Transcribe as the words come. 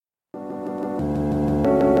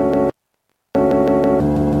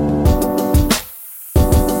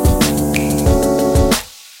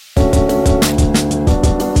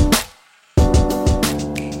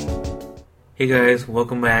Hey guys,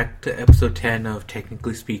 welcome back to episode 10 of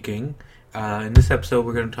Technically Speaking. In this episode,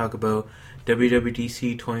 we're going to talk about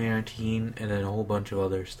WWDC 2019 and then a whole bunch of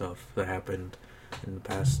other stuff that happened in the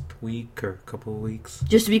past week or couple of weeks.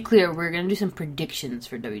 Just to be clear, we're going to do some predictions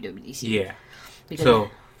for WWDC. Yeah.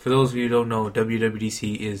 So, for those of you who don't know,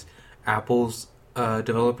 WWDC is Apple's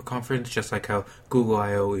developer conference, just like how Google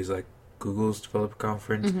I.O. is like Google's developer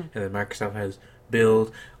conference, and then Microsoft has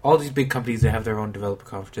Build. All these big companies, they have their own developer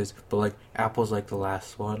conferences, but like Apple's like the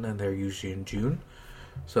last one, and they're usually in June.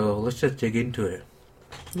 So let's just dig into it.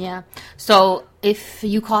 Yeah. So if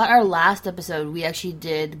you caught our last episode, we actually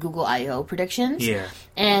did Google I.O. predictions. Yeah.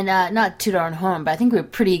 And not toot our own horn, but I think we're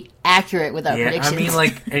pretty accurate with our predictions. I mean,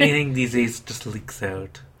 like, anything these days just leaks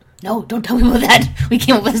out. No, don't tell me about that. We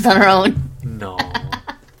came up with this on our own. No.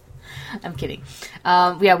 I'm kidding.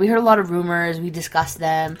 Yeah, we heard a lot of rumors. We discussed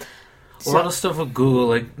them. A lot of stuff with Google,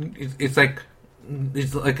 like, it's like a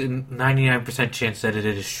 99% chance that it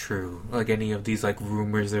is true. Like, any of these, like,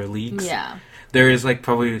 rumors or leaks. Yeah. There is, like,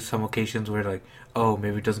 probably some occasions where, like, oh,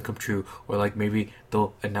 maybe it doesn't come true. Or, like, maybe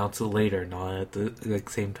they'll announce it later, not at the, like,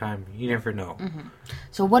 same time. You never know. Mm-hmm.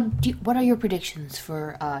 So what are your predictions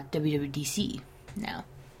for WWDC now?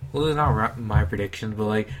 Well, it's not my predictions, but,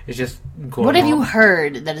 like, it's just going What have on. you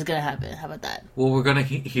heard that is going to happen? How about that? Well, we're going to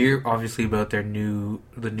hear, obviously, about the new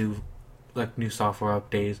software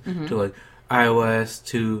updates to, like, iOS,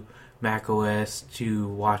 to macOS, to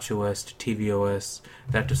watchOS, to tvOS,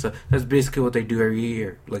 that just stuff. That's basically what they do every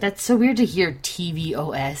year. Like, that's so weird to hear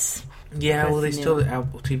tvOS. Yeah, well, they still have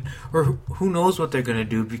Apple TV. Or who knows what they're going to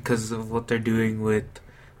do because of what they're doing with,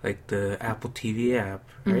 like, the Apple TV app,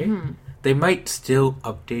 right? Mm-hmm. They might still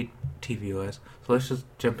update tvOS. So let's just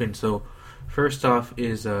jump in. So first off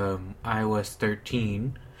is iOS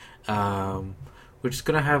 13, which is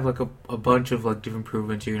going to have, like, a bunch of, like, different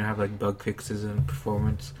improvements. You're going to have, like, bug fixes and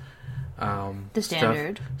performance the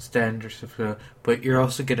standard stuff. But you're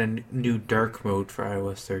also getting a new dark mode for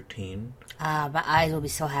iOS 13. My eyes will be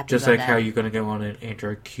so happy just about like that. How you're going to get one in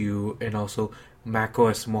Android Q, and also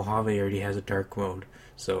macOS Mojave already has a dark mode.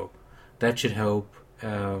 So that should help.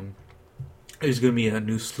 There's going to be a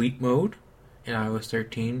new sleep mode in iOS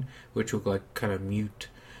 13, which will, like, kind of mute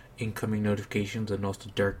incoming notifications and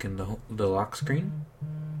also darken the lock screen.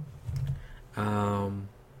 And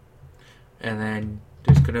then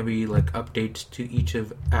there's going to be, like, updates to each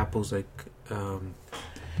of Apple's, like,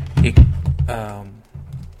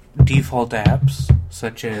 default apps,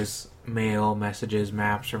 such as Mail, Messages,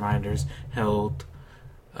 Maps, Reminders, Health,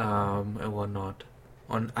 and whatnot.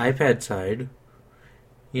 On iPad side,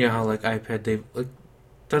 you know how, like, iPad, they've, like,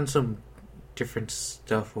 done some different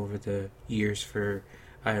stuff over the years for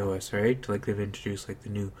iOS, right? Like, they've introduced, like, the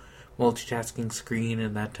new multitasking screen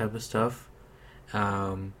and that type of stuff.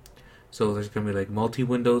 So there's going to be, like,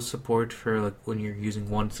 multi-window support for, like, when you're using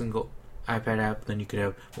one single iPad app, then you could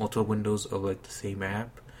have multiple windows of, like, the same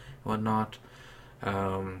app and whatnot.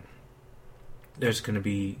 There's going to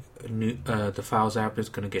be a new, the Files app is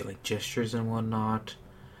going to get, like, gestures and whatnot.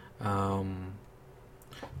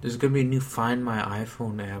 There's going to be a new Find My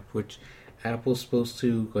iPhone app, which Apple's supposed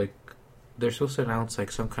to, like, they're supposed to announce,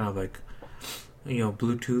 like, some kind of, like, you know,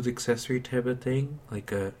 Bluetooth accessory type of thing,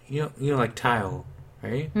 like you know, like Tile,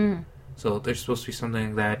 right? So there's supposed to be something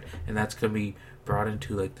like that, and that's gonna be brought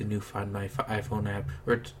into, like, the new Find My iPhone app,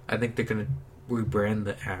 or I think they're gonna rebrand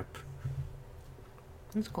the app.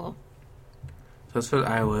 That's cool. So that's for the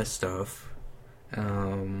iOS stuff.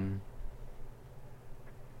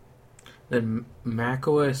 Then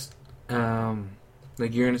macOS,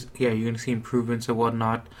 like, you're gonna see improvements and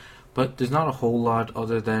whatnot. But there's not a whole lot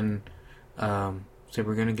other than, so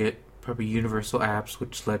we're going to get probably universal apps,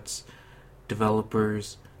 which lets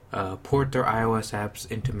developers port their iOS apps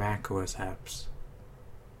into macOS apps,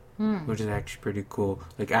 which is actually pretty cool.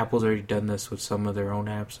 Like, Apple's already done this with some of their own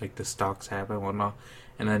apps, like the Stocks app and whatnot.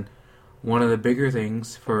 And then one of the bigger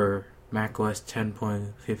things for macOS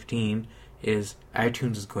 10.15 is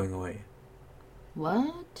iTunes is going away.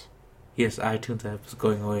 What? Yes, iTunes app is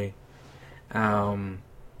going away.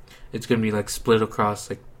 It's going to be, like, split across,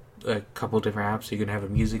 like, a couple different apps. So you're going to have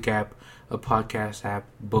a music app, a podcast app,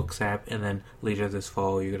 books app, and then later this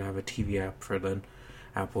fall you're going to have a TV app for the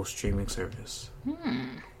Apple streaming service.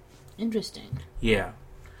 Interesting. Yeah.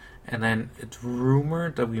 And then it's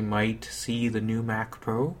rumored that we might see the new Mac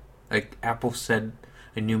Pro. Like, Apple said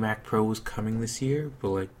a new Mac Pro was coming this year, but,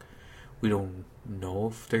 like, we don't know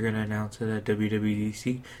if they're going to announce it at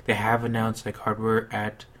WWDC. They have announced, like, hardware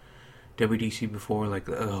at WDC before. Like,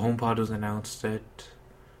 the HomePod was announced at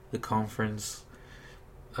the conference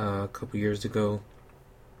a couple years ago,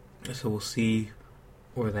 so we'll see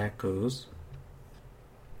where that goes.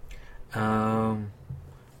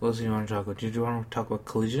 What else do you want to talk about? Did you want to talk about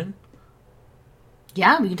Collision?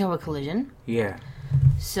 Yeah, we can talk about Collision. Yeah.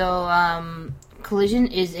 So, Collision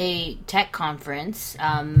is a tech conference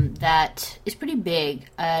that is pretty big,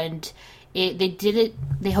 and they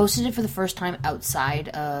hosted it for the first time outside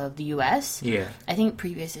of the U.S. Yeah. I think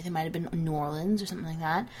previously it might have been New Orleans or something like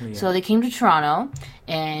that. Yeah. So they came to Toronto,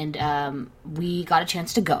 and we got a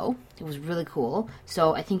chance to go. It was really cool.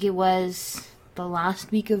 So I think it was the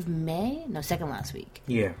last week of May? No, second last week.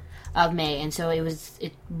 Yeah. Of May, and so it was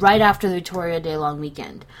right after the Victoria Day long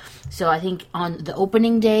weekend. So I think on the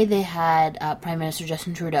opening day they had Prime Minister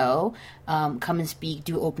Justin Trudeau come and speak,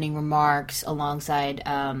 do opening remarks alongside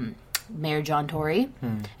Mayor John Tory.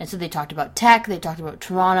 And so they talked about tech, they talked about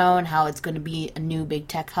Toronto and how it's going to be a new big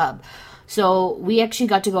tech hub. So we actually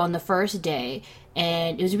got to go on the first day,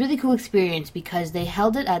 and it was a really cool experience because they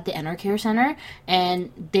held it at the Enercare Center,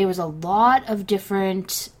 and there was a lot of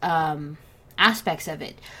different aspects of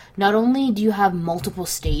it. Not only do you have multiple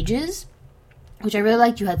stages, which I really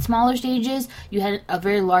liked, you had smaller stages, you had a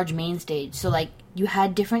very large main stage. So, like, you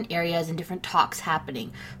had different areas and different talks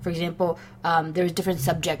happening. For example, there was different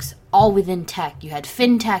subjects all within tech. You had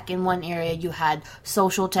fintech in one area, you had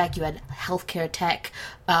social tech, you had healthcare tech.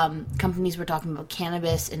 Companies were talking about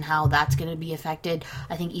cannabis and how that's going to be affected.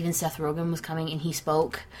 I think even Seth Rogen was coming and he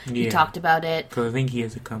spoke. Yeah. He talked about it. Because I think he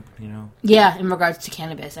has a company now. Yeah, in regards to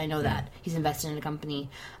cannabis. I know that. He's invested in a company.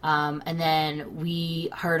 And then we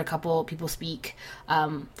heard a couple people speak.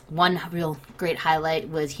 One real great highlight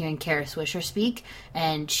was hearing Kara Swisher speak.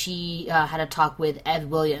 And she had a talk with Ev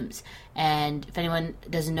Williams. And if anyone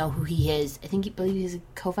doesn't know who he is, I believe he's a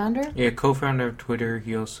co-founder? Yeah, co-founder of Twitter.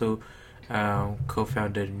 He also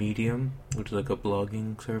co-founded Medium, which is like a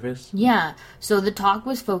blogging service. Yeah, so the talk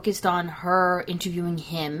was focused on her interviewing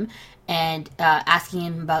him and asking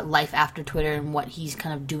him about life after Twitter and what he's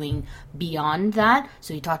kind of doing beyond that.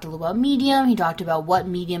 So he talked a little about Medium, he talked about what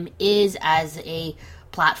Medium is as a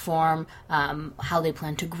platform, how they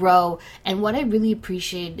plan to grow, and what I really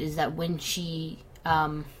appreciate is that when she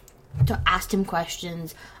asked him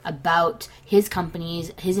questions about his companies,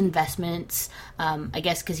 his investments, I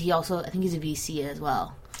guess because I think he's a VC as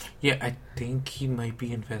well. Yeah, I think he might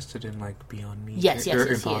be invested in like Beyond Meat. Yes, or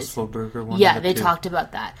Impossible Burger. One yeah, they talked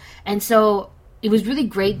about that. And so it was really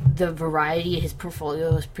great. The variety of his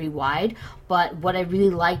portfolio was pretty wide. But what I really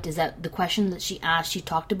liked is that the question that she asked, she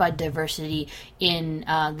talked about diversity in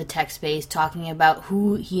the tech space, talking about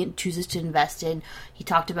who he chooses to invest in. He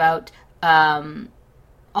talked about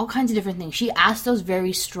all kinds of different things. She asked those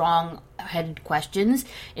very strong-headed questions,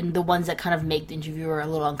 and the ones that kind of make the interviewer a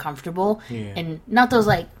little uncomfortable. Yeah. And not those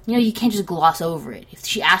like, you can't just gloss over it. If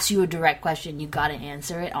she asks you a direct question, you gotta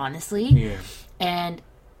answer it honestly. Yeah. And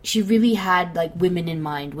she really had like women in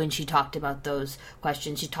mind when she talked about those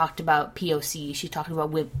questions. She talked about POC. She talked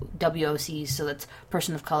about WOCs, so that's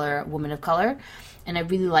person of color, woman of color. And I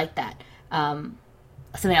really liked that.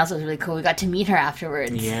 Something else that was really cool. We got to meet her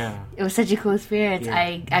afterwards. Yeah. It was such a cool experience. Yeah.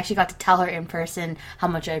 I actually got to tell her in person how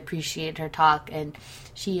much I appreciated her talk, and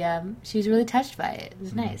she was really touched by it. It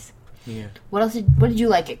was nice. Yeah. What did you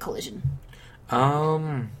like at Collision?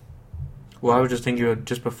 Well, I was just thinking about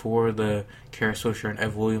just before the Kara Swisher and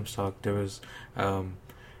Ev Williams talk, there was,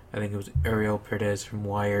 I think it was Ariel Perez from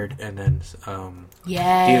Wired, and then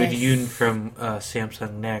David Yoon from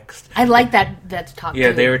Samsung Next. I like that talk. Yeah,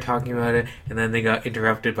 too. they were talking about it, and then they got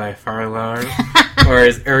interrupted by a fire alarm, or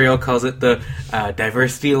as Ariel calls it, the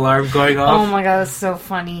diversity alarm going off. Oh my god, that's so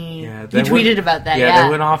funny. Yeah, you tweeted about that. Yeah, they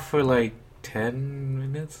went off for like 10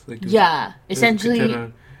 minutes. Like,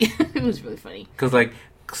 essentially, it was really funny. Because like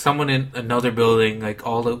someone in another building, like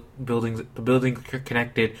all the buildings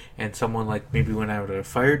connected, and someone like maybe went out a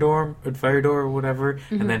fire door or whatever,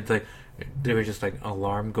 and then like there was just like an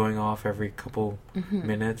alarm going off every couple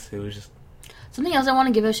minutes. It was just something else I want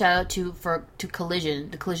to give a shout out to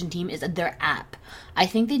Collision, the Collision team, is their app. I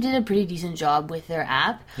think they did a pretty decent job with their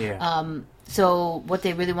app. Yeah. So what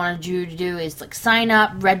they really wanted you to do is like sign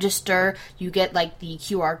up, register. You get like the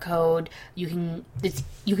QR code. You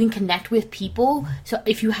can connect with people. So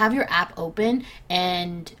if you have your app open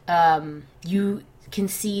and you can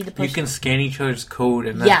see the person. You can scan each other's code,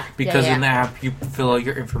 and then, because in the app you fill out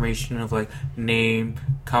your information of like name,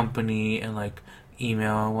 company, and like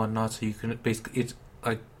email and whatnot. So you can basically, it's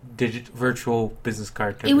like virtual business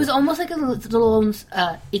card. It was almost like a little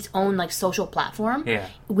its own like social platform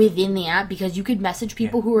within the app, because you could message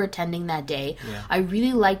people who were attending that day. I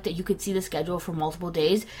really liked that you could see the schedule for multiple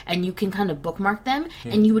days, and you can kind of bookmark them,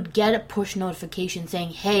 and you would get a push notification saying,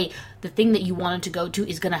 hey, the thing that you wanted to go to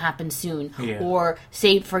is going to happen soon. Or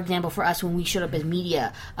say, for example, for us, when we showed up as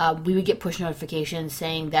media, we would get push notifications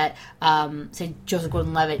saying that, say, Joseph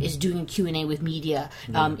Gordon-Levitt is doing a Q&A with media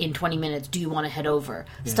in 20 minutes. Do you want to head over?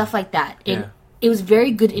 Stuff like that. It was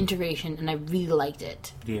very good integration, and I really liked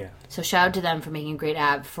it. So shout out to them for making a great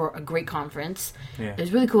app for a great conference. It was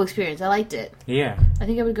a really cool experience. I liked it. I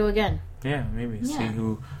think I would go again. Maybe see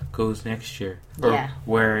who goes next year, or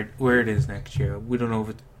where it is next year. We don't know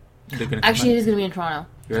if they're going to. Actually, it is going to be in Toronto.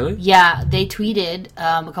 Really? Yeah, they tweeted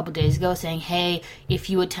a couple days ago saying, hey, if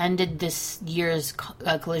you attended this year's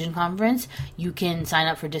Collision conference, you can sign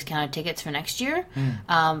up for discounted tickets for next year,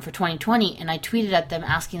 for 2020. And I tweeted at them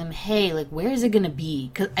asking them, hey, like, where is it going to be?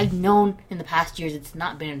 Because I've known in the past years it's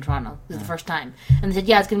not been in Toronto. This is the first time. And they said,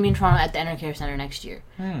 yeah, it's going to be in Toronto at the Enercare Center next year.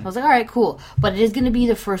 So I was like, all right, cool. But it is going to be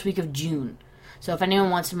the first week of June. So if anyone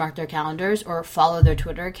wants to mark their calendars or follow their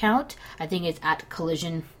Twitter account, I think it's at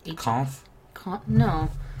Collision... No.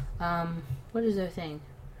 What is their thing?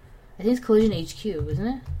 I think it's Collision HQ, isn't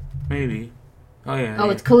it? Maybe. Oh, yeah. Oh,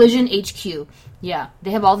 it's Collision HQ. Yeah.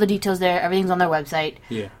 They have all the details there. Everything's on their website.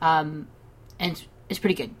 And it's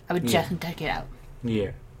pretty good. I would definitely check it out.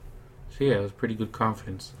 So, it was a pretty good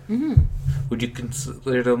conference. Would you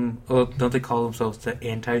consider them... Oh, don't they call themselves the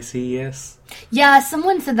anti-CES? Yeah,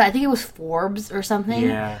 someone said that. I think it was Forbes or something.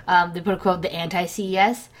 They put a quote, the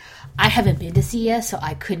anti-CES. I haven't been to CES, so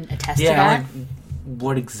I couldn't attest to that. Like,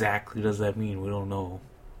 what exactly does that mean? We don't know.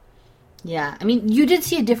 Yeah, I mean, you did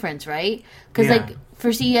see a difference, right? Because, like,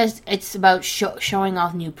 for CES, it's about showing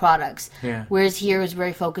off new products. Whereas here it was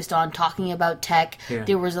very focused on talking about tech.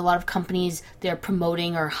 There was a lot of companies they're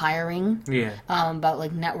promoting or hiring. About,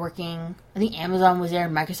 like, networking. I think Amazon was there,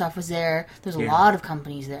 Microsoft was there. There's a lot of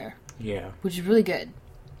companies there. Which is really good.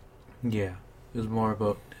 It was more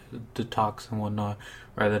about the talks and whatnot,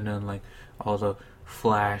 rather than, like, all the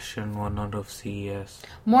flash and whatnot of CES.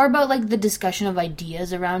 More about, like, the discussion of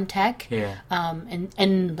ideas around tech.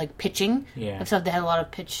 And like, pitching. Except they had a lot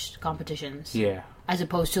of pitch competitions. As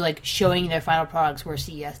opposed to, like, showing their final products, where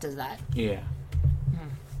CES does that.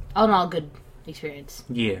 All in all, good experience.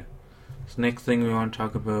 So next thing we want to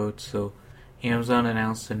talk about, so Amazon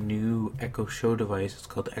announced a new Echo Show device. It's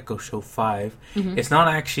called the Echo Show 5. It's not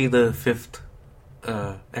actually the 5th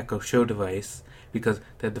Echo Show device, because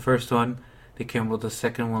they had the first one, they came up with the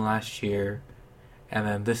second one last year, and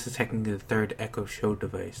then this is technically the 3rd Echo Show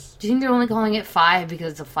device. Do you think they're only calling it 5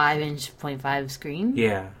 because it's a 5-inch 0.5 screen?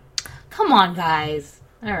 Come on, guys.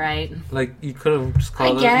 Alright. Like, you could have just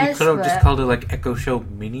called just called it like Echo Show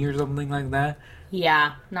Mini or something like that.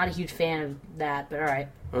 Yeah, not a huge fan of that, but alright.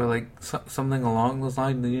 Or like something along those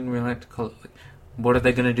lines. They didn't really like to call it. Like, what are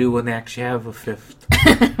they going to do when they actually have a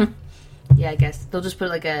 5th? I guess they'll just put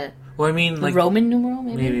like a like Roman numeral,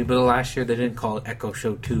 maybe. But last year they didn't call it Echo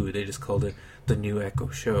Show 2. They just called it the new Echo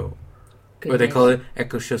Show. Or they call it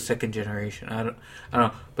Echo Show 2nd generation. I don't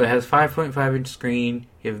know. But it has 5.5-inch screen.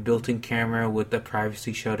 You have a built-in camera with a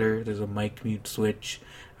privacy shutter. There's a mic mute switch.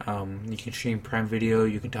 You can stream Prime Video.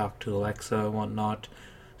 You can talk to Alexa and whatnot.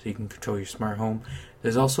 So you can control your smart home.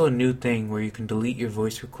 There's also a new thing where you can delete your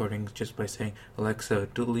voice recordings just by saying, Alexa,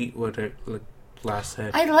 delete what I last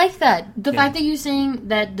said. I like that. The fact that you're saying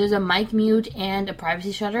that there's a mic mute and a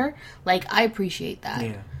privacy shutter, like, I appreciate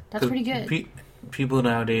that. That's pretty good. People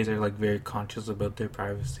nowadays are, like, very conscious about their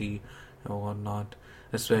privacy and whatnot,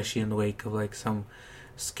 especially in the wake of, like, some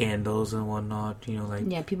scandals and whatnot, you know, like...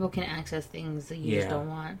 Yeah, people can access things that you just don't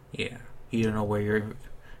want. You don't know where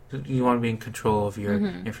you want to be in control of your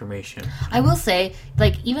information. I will say,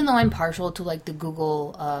 like, even though I'm partial to, like, the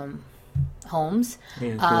Google Homes, the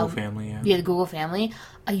Google Family, the Google Family,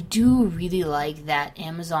 I do really like that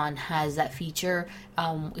Amazon has that feature.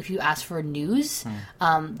 If you ask for news,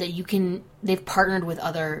 that they've partnered with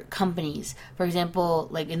other companies. For example,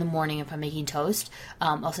 like in the morning, if I'm making toast,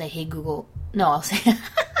 I'll say, "Hey Google." No, I'll say,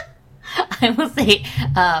 I will say,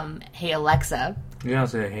 "Hey Alexa." You don't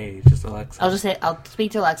say, "Hey," just Alexa. I'll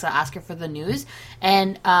speak to Alexa, ask her for the news,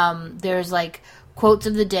 and there's like quotes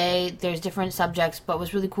of the day. There's different subjects, but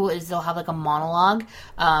what's really cool is they'll have like a monologue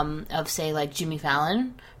of, say, like Jimmy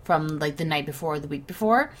Fallon from like the night before or the week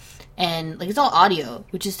before, and like it's all audio,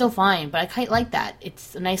 which is still fine, but I quite like that.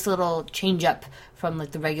 It's a nice little change up from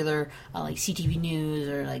like the regular like CTV news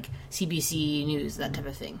or like CBC news, that type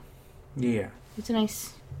of thing. Yeah, it's a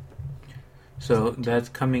nice. So that's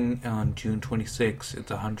coming on June 26th.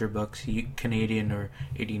 It's $100 Canadian or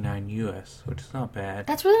 89 US, which is not bad.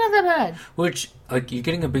 That's really not that bad. Which, like, you're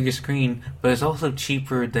getting a bigger screen, but it's also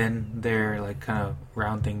cheaper than they're, like, kind of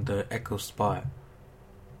rounding the Echo Spot.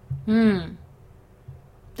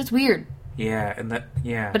 That's weird. Yeah, and that,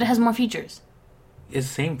 yeah. But it has more features. It's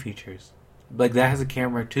the same features. Like, that has a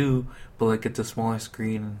camera too, but, like, it's a smaller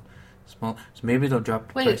screen. So maybe they'll drop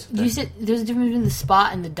the price. Wait, you said there's a difference between the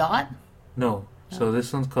Spot and the Dot? No. So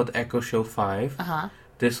this one's called Echo Show 5. Uh-huh.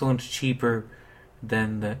 This one's cheaper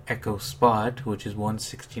than the Echo Spot, which is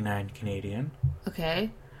 $169 Canadian. Okay.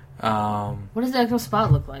 What does the Echo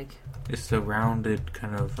Spot look like? It's a rounded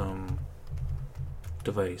kind of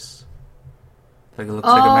device. Like it looks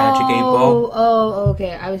like a Magic 8-ball. Oh,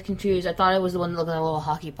 okay. I was confused. I thought it was the one that looked like a little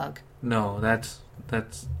hockey puck. No, that's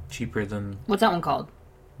cheaper than... What's that one called?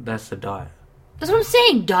 That's the Dot. That's what I'm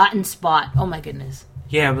saying. Dot and Spot. Oh my goodness.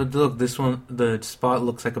 Yeah, but look, this one, the Spot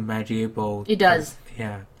looks like a Magic 8-ball. It does.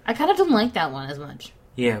 Yeah. I kind of don't like that one as much.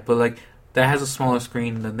 Yeah, but like, that has a smaller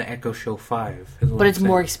screen than the Echo Show 5. But it's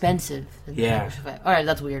more expensive than the Yeah. Echo Show 5. Alright,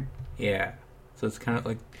 that's weird. Yeah. So it's kind of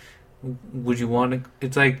like, would you want to...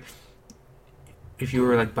 It's like, if you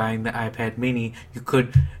were like buying the iPad mini, you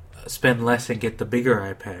could spend less and get the bigger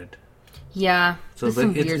iPad. Yeah, So that's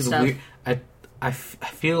some weird stuff. Weird. I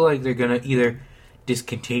feel like they're going to either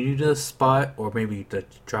discontinue the Spot or maybe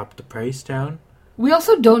drop the price down. We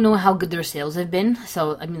also don't know how good their sales have been,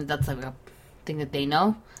 so I mean that's like a thing that they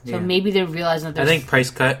know. So maybe they're realizing that I think price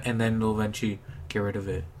cut and then they'll eventually get rid of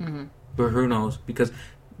it. Mm-hmm. But who knows? Because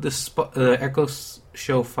the Echo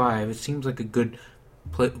Show 5, it seems like a good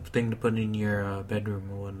thing to put in your bedroom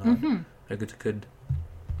or whatnot. Mm-hmm. Like it's good.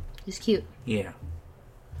 It's cute. Yeah.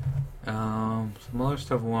 Some other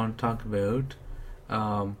stuff I want to talk about.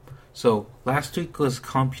 So last week was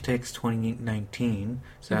Computex 2019,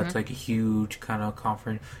 so that's like a huge kind of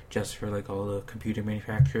conference just for like all the computer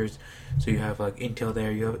manufacturers. So you have like Intel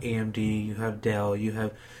there, you have AMD, you have Dell, you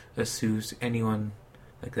have ASUS, anyone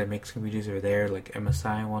like that makes computers are there, like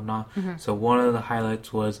MSI and whatnot. Mm-hmm. So one of the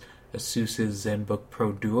highlights was ASUS's ZenBook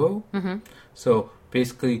Pro Duo. Mm-hmm. So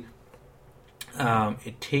basically,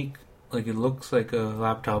 it looks like a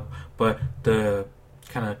laptop, but the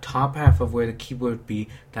kind of top half of where the keyboard would be,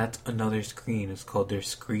 that's another screen. It's called their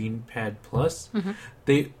ScreenPad Plus. Mm-hmm.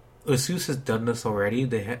 ASUS has done this already.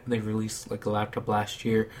 They released like a laptop last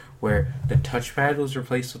year where the touchpad was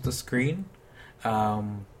replaced with the screen.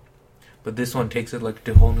 But this one takes it like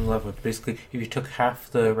to a whole new level. Basically, if you took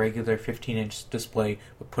half the regular 15-inch display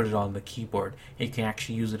but put it on the keyboard, you can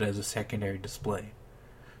actually use it as a secondary display.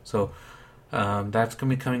 So that's gonna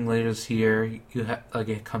be coming later this year.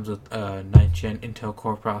 It comes with 9th gen Intel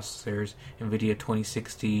Core processors, NVIDIA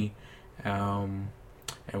 2060, and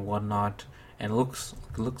whatnot, and it looks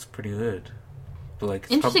pretty good. But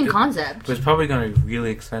like, interesting concept. But it's probably gonna be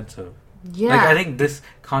really expensive. Yeah, like I think this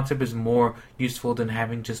concept is more useful than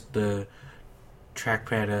having just the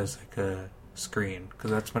trackpad as like a screen,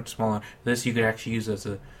 because that's much smaller. This you could actually use as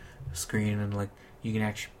a screen, and like you can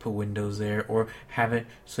actually put windows there, or have it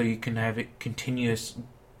so you can have it continuous.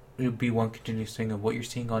 It would be one continuous thing of what you're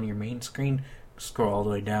seeing on your main screen. Scroll all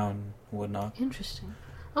the way down and whatnot. Interesting.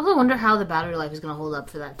 I also wonder how the battery life is going to hold up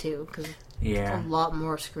for that too, because it's a lot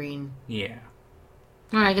more screen. Yeah.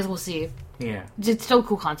 Alright, I guess we'll see. Yeah. It's still a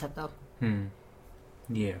cool concept though.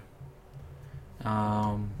 Yeah.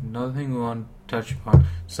 Another thing we want to touch upon.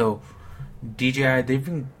 So, DJI, they've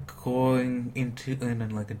been going in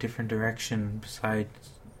like a different direction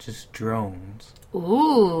besides just drones.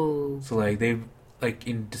 Ooh. So like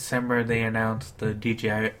in December they announced the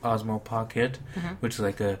DJI Osmo Pocket, which is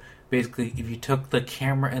like basically if you took the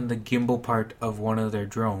camera and the gimbal part of one of their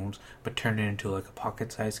drones but turned it into like a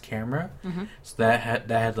pocket-sized camera. So that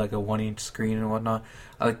had like a 1-inch screen and whatnot.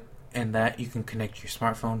 And that you can connect your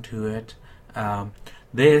smartphone to it.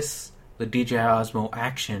 The DJI Osmo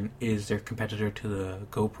Action is their competitor to the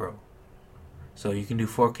GoPro. So you can do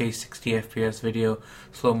 4K 60 FPS video,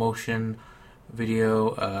 slow motion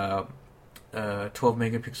video, 12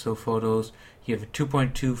 megapixel photos. You have a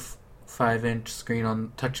 2.25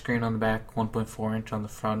 inch touch screen on the back, 1.4 inch on the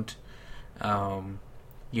front. You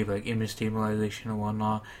have like image stabilization and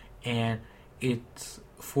whatnot, and it's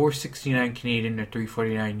 $469 Canadian or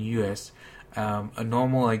 $349 US. A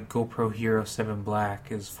normal like GoPro Hero 7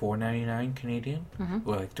 Black is $499 Canadian,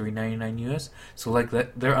 or like $399 US. So like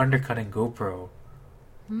they're undercutting GoPro,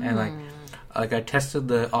 and like I tested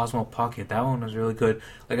the Osmo Pocket. That one was really good.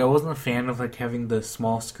 Like I wasn't a fan of like having the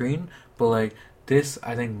small screen, but like this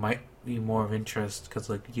I think might be more of interest because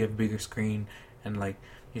like you have a bigger screen and like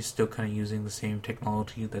you're still kind of using the same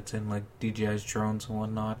technology that's in like DJI's drones and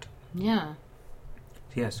whatnot. Yeah.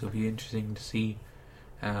 yeah, so it'll be interesting to see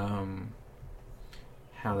how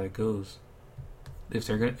that goes.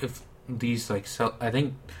 If these like sell, I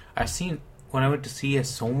think I seen when I went to CES,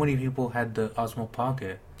 so many people had the Osmo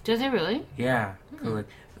Pocket. Did they really? Yeah, 'cause, like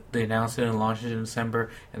they announced it and launched it in December,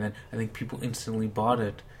 and then I think people instantly bought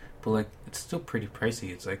it. But like, it's still pretty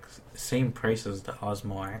pricey. It's like same price as the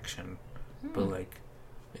Osmo Action, but like,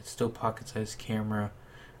 it's still pocket-sized camera.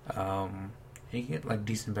 You get like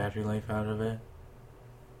decent battery life out of it,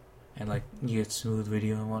 and like you get smooth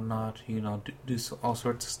video and whatnot. You know, do all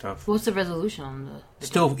sorts of stuff. What's the resolution on the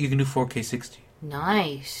Still, you can do 4K 60.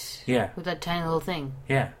 Nice. Yeah. With that tiny little thing.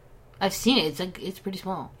 Yeah. I've seen it. It's pretty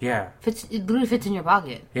small. Yeah. It literally fits in your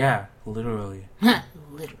pocket. Yeah. Literally.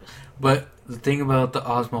 Literally. But the thing about the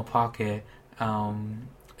Osmo Pocket,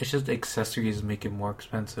 it's just accessories make it more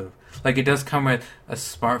expensive. Like it does come with a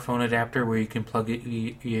smartphone adapter where you can plug it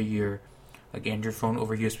your like Android phone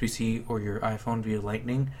over USB-C or your iPhone via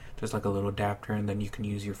Lightning. Just like a little adapter, and then you can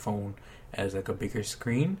use your phone as like a bigger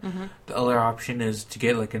screen. Mm-hmm. The other option is to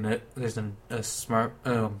get like there's a smart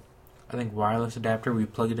I think wireless adapter where you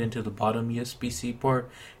plug it into the bottom USB-C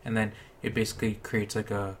port, and then it basically creates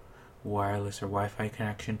like a wireless or Wi-Fi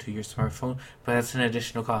connection to your smartphone. But that's an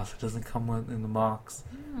additional cost. It doesn't come in the box.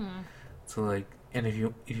 So like, and if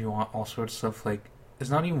you want all sorts of stuff, like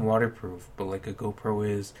it's not even waterproof, but like a GoPro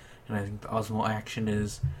is, and I think the Osmo Action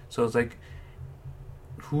is. So it's like,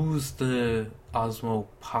 who's the Osmo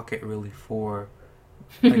Pocket really for?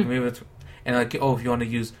 Like maybe it's, and like, oh, if you want to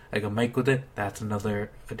use like a mic with it, that's another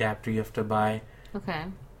adapter you have to buy. Okay.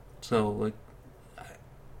 So like,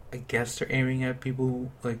 I guess they're aiming at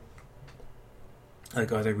people like are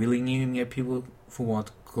they really aiming at people who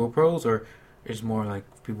want GoPros, or is more like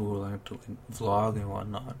people who like to like vlog and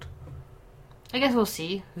whatnot? I guess we'll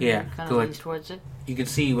see. Yeah, kind of like, leans towards it. You can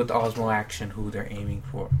see with the Osmo Action who they're aiming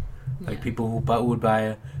for. Like Yeah. people who would buy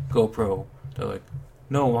a GoPro, they're like,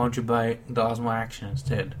 no, why don't you buy the Osmo Action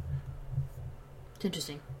instead? It's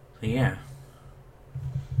interesting. So yeah.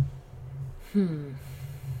 Anything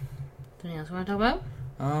else you want to talk about?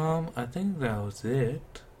 I think that was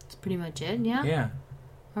it. That's pretty much it, yeah? Yeah.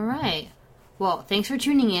 All right. Well, thanks for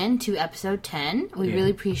tuning in to episode 10. We Yeah.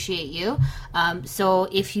 really appreciate you. So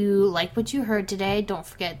if you like what you heard today, don't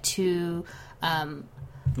forget to...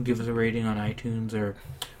 Give us a rating on iTunes or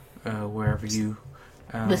wherever you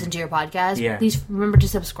listen to your podcast. Yeah. Please remember to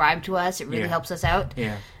subscribe to us. It really Yeah. helps us out.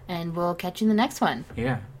 Yeah. And we'll catch you in the next one.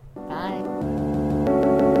 Yeah. Bye.